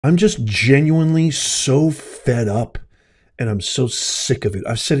I'm just genuinely so fed up and I'm so sick of it.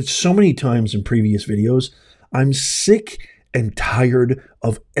 I've said it so many times in previous videos. I'm sick and tired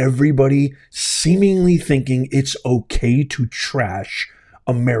of everybody seemingly thinking it's okay to trash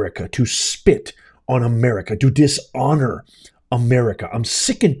America, to spit on America, to dishonor America. I'm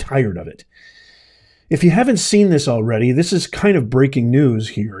sick and tired of it. If you haven't seen this already, this is kind of breaking news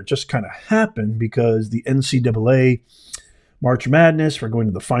here. It just kind of happened because the NCAA March Madness, we're going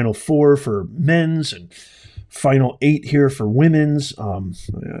to the Final Four for men's and Final 8 here for women's. I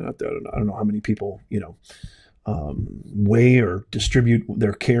don't know how many people, weigh or distribute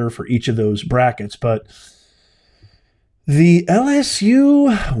their care for each of those brackets, but the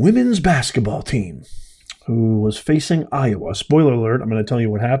LSU women's basketball team, who was facing Iowa. Spoiler alert, I'm going to tell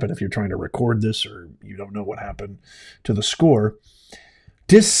you what happened if you're trying to record this or you don't know what happened to the score,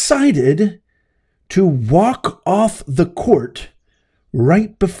 decided to walk off the court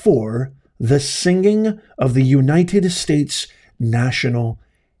right before the singing of the United States national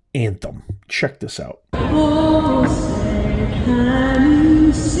anthem. Check this out. Oh, say, can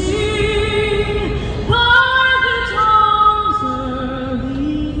you sing,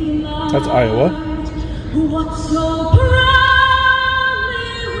 that's Iowa. What so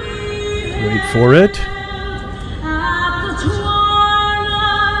wait for it.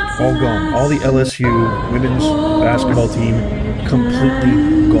 All gone. All the LSU women's basketball team completely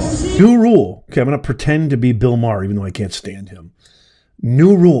gone. New rule. Okay, I'm going to pretend to be Bill Maher, even though I can't stand him.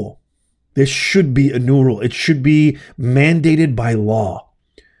 New rule. This should be a new rule. It should be mandated by law.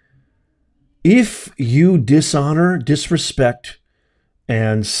 If you dishonor, disrespect,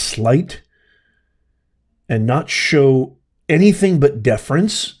 and slight and not show anything but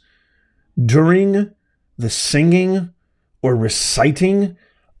deference during the singing or reciting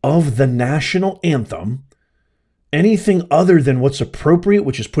of the national anthem, anything other than what's appropriate,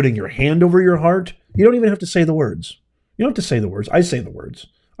 which is putting your hand over your heart, you don't even have to say the words. You don't have to say the words. I say the words.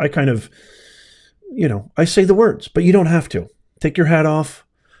 I kind of, I say the words, but you don't have to. Take your hat off,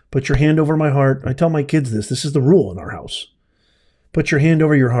 put your hand over my heart. I tell my kids this. This is the rule in our house. Put your hand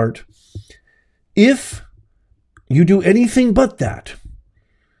over your heart. If you do anything but that,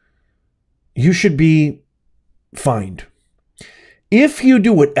 you should be fined. If you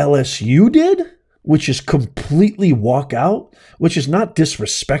do what LSU did, which is completely walk out, which is not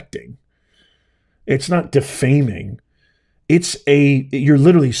disrespecting, it's not defaming, you're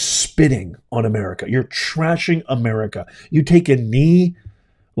literally spitting on America. You're trashing America. You take a knee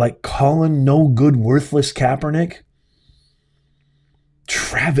like Colin No Good Worthless Kaepernick,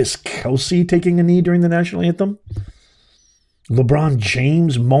 Travis Kelce taking a knee during the national anthem, LeBron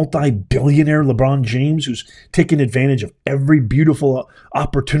James, multi-billionaire LeBron James, who's taken advantage of every beautiful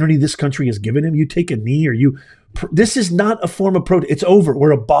opportunity this country has given him. You take a knee this is not a form of protest. It's over.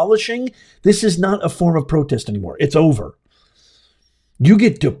 We're abolishing. This is not a form of protest anymore. It's over. You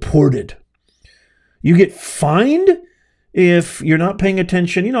get deported. You get fined if you're not paying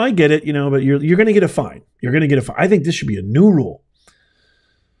attention. I get it, but you're going to get a fine. You're going to get a fine. I think this should be a new rule.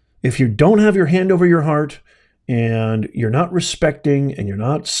 If you don't have your hand over your heart and you're not respecting and you're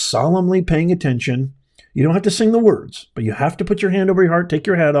not solemnly paying attention, you don't have to sing the words, but you have to put your hand over your heart, take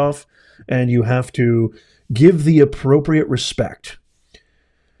your hat off, and you have to give the appropriate respect.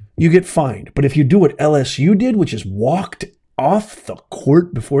 You get fined. But if you do what LSU did, which is walked off the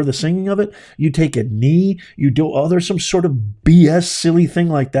court before the singing of it, you take a knee, you do there's some sort of BS silly thing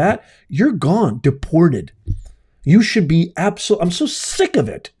like that, you're gone, deported. You should be I'm so sick of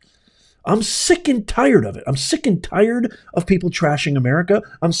it. I'm sick and tired of it. I'm sick and tired of people trashing America.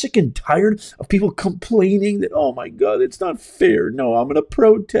 I'm sick and tired of people complaining that, oh my God, it's not fair. No, I'm going to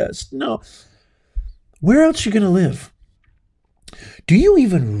protest. No. Where else are you going to live? Do you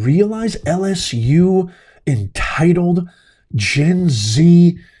even realize LSU entitled Gen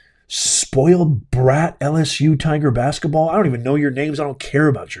Z spoiled brat LSU Tiger basketball? I don't even know your names. I don't care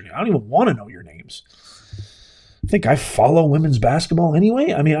about your names. I don't even want to know your names. I think I follow women's basketball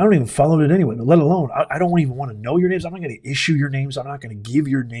anyway. I mean, I don't even follow it anyway, let alone, I don't even want to know your names. I'm not going to issue your names. I'm not going to give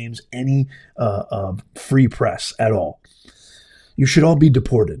your names any free press at all. You should all be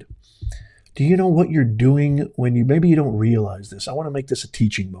deported. Do you know what you're doing when maybe you don't realize this? I want to make this a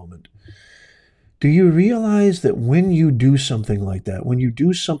teaching moment. Do you realize that when you do something like that, when you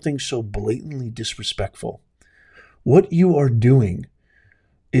do something so blatantly disrespectful, what you are doing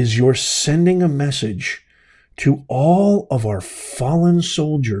is you're sending a message to all of our fallen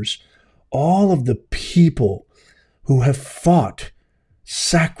soldiers, all of the people who have fought,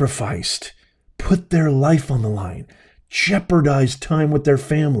 sacrificed, put their life on the line, jeopardized time with their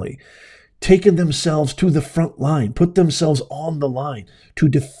family, taken themselves to the front line, put themselves on the line to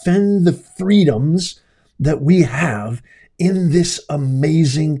defend the freedoms that we have in this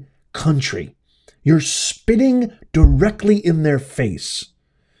amazing country. You're spitting directly in their face.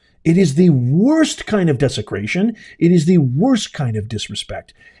 It is the worst kind of desecration. It is the worst kind of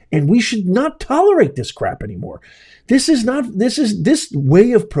disrespect. And we should not tolerate this crap anymore. This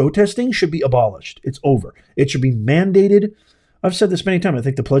way of protesting should be abolished. It's over. It should be mandated. I've said this many times. I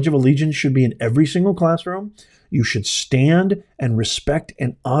think the Pledge of Allegiance should be in every single classroom. You should stand and respect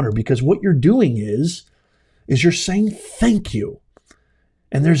and honor, because what you're doing is you're saying thank you.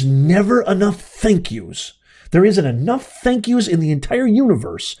 And there's never enough thank yous. There isn't enough thank yous in the entire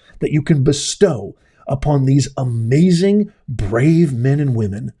universe that you can bestow upon these amazing, brave men and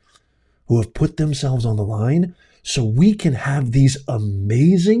women who have put themselves on the line so we can have these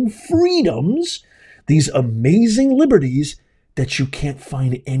amazing freedoms, these amazing liberties that you can't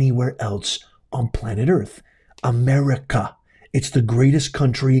find anywhere else on planet Earth. America. It's the greatest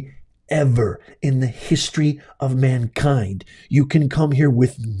country ever in the history of mankind. You can come here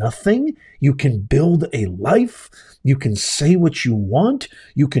with nothing. You can build a life. You can say what you want.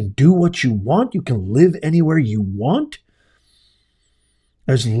 You can do what you want. You can live anywhere you want.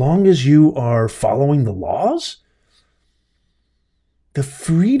 As long as you are following the laws, the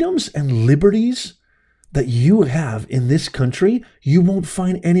freedoms and liberties that you have in this country, you won't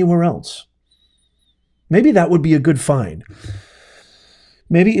find anywhere else. Maybe that would be a good find.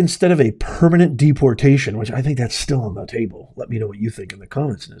 Maybe instead of a permanent deportation, which I think that's still on the table, let me know what you think in the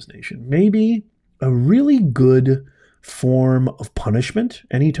comments in this nation, maybe a really good form of punishment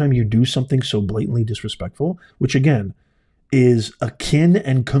anytime you do something so blatantly disrespectful, which again is akin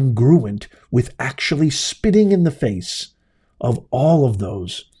and congruent with actually spitting in the face of all of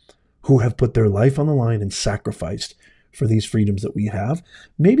those who have put their life on the line and sacrificed for these freedoms that we have.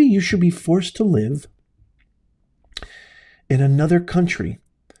 Maybe you should be forced to live in another country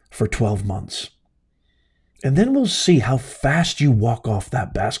for 12 months. And then we'll see how fast you walk off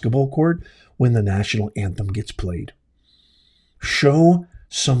that basketball court when the national anthem gets played. Show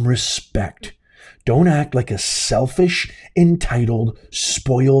some respect. Don't act like a selfish, entitled,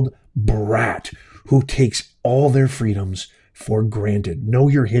 spoiled brat who takes all their freedoms for granted. Know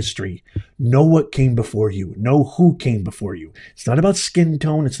your history. Know what came before you. Know who came before you. It's not about skin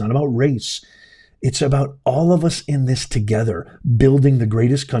tone. It's not about race. It's about all of us in this together, building the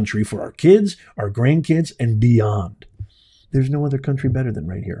greatest country for our kids, our grandkids, and beyond. There's no other country better than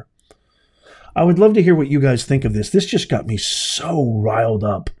right here. I would love to hear what you guys think of this. This just got me so riled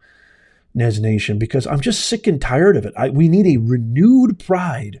up, Nez Nation, because I'm just sick and tired of it. We need a renewed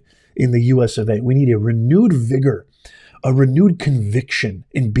pride in the US of A. We need a renewed vigor, a renewed conviction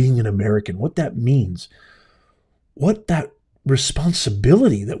in being an American, what that means, what that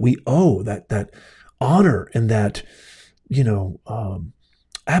responsibility that we owe, that honor and that,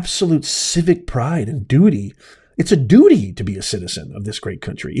 absolute civic pride and duty. It's a duty to be a citizen of this great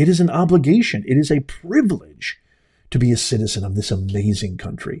country. It is an obligation. It is a privilege to be a citizen of this amazing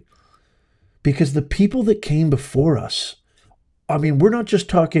country. Because the people that came before us, I mean, we're not just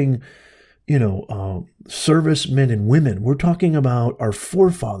talking, servicemen and women. We're talking about our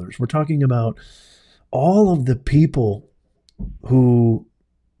forefathers. We're talking about all of the people who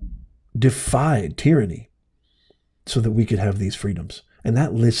defied tyranny so that we could have these freedoms. And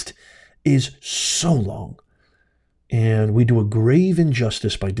that list is so long. And we do a grave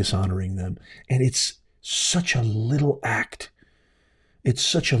injustice by dishonoring them. And it's such a little act. It's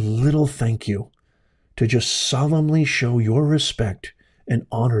such a little thank you to just solemnly show your respect and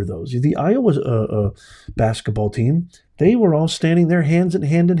honor those. The Iowa basketball team, they were all standing there hand in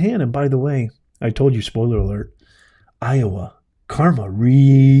hand. And by the way, I told you, spoiler alert, Iowa, karma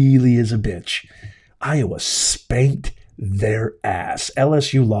really is a bitch. Iowa spanked their ass.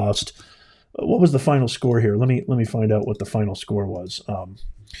 LSU lost. What was the final score here? Let me find out what the final score was.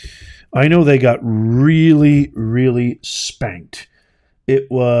 I know they got really, really spanked. It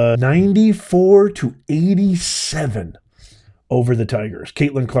was 94-87 over the Tigers.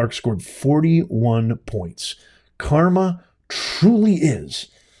 Caitlin Clark scored 41 points. Karma truly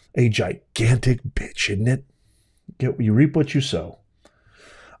is a gigantic bitch, isn't it? You reap what you sow.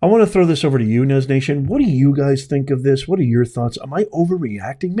 I want to throw this over to you, Nez Nation. What do you guys think of this? What are your thoughts? Am I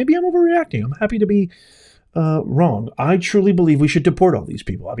overreacting? Maybe I'm overreacting. I'm happy to be wrong. I truly believe we should deport all these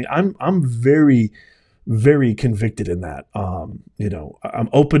people. I mean, I'm very, very convicted in that. I'm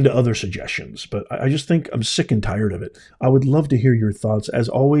open to other suggestions, but I just think I'm sick and tired of it. I would love to hear your thoughts. As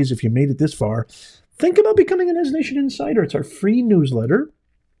always, if you made it this far, think about becoming a Nez Nation Insider. It's our free newsletter.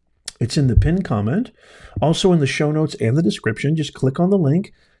 It's in the pinned comment, also in the show notes and the description. Just click on the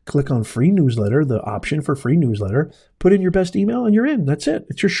link, click on free newsletter, the option for free newsletter, put in your best email, and you're in. That's it.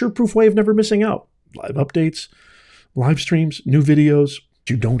 It's your sure-proof way of never missing out. Live updates, live streams, new videos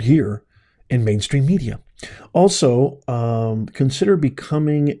you don't hear in mainstream media. Also, consider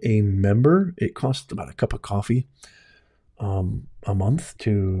becoming a member. It costs about a cup of coffee a month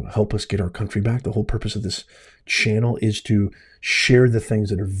to help us get our country back. The whole purpose of this channel is to share the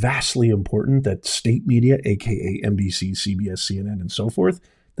things that are vastly important that state media, aka NBC, CBS, CNN, and so forth,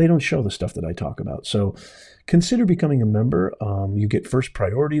 they don't show the stuff that I talk about. So consider becoming a member. You get first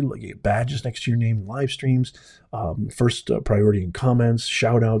priority, you get badges next to your name, live streams, first priority in comments,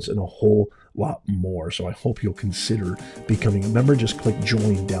 shout outs, and a whole lot more. So I hope you'll consider becoming a member. Just click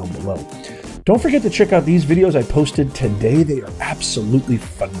join down below. Don't forget to check out these videos I posted today. They are absolutely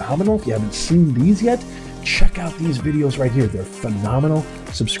phenomenal. If you haven't seen these yet, check out these videos right here. They're phenomenal.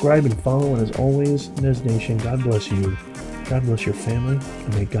 Subscribe and follow. And as always, Nez Nation, God bless you. God bless your family.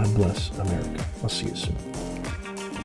 And may God bless America. I'll see you soon.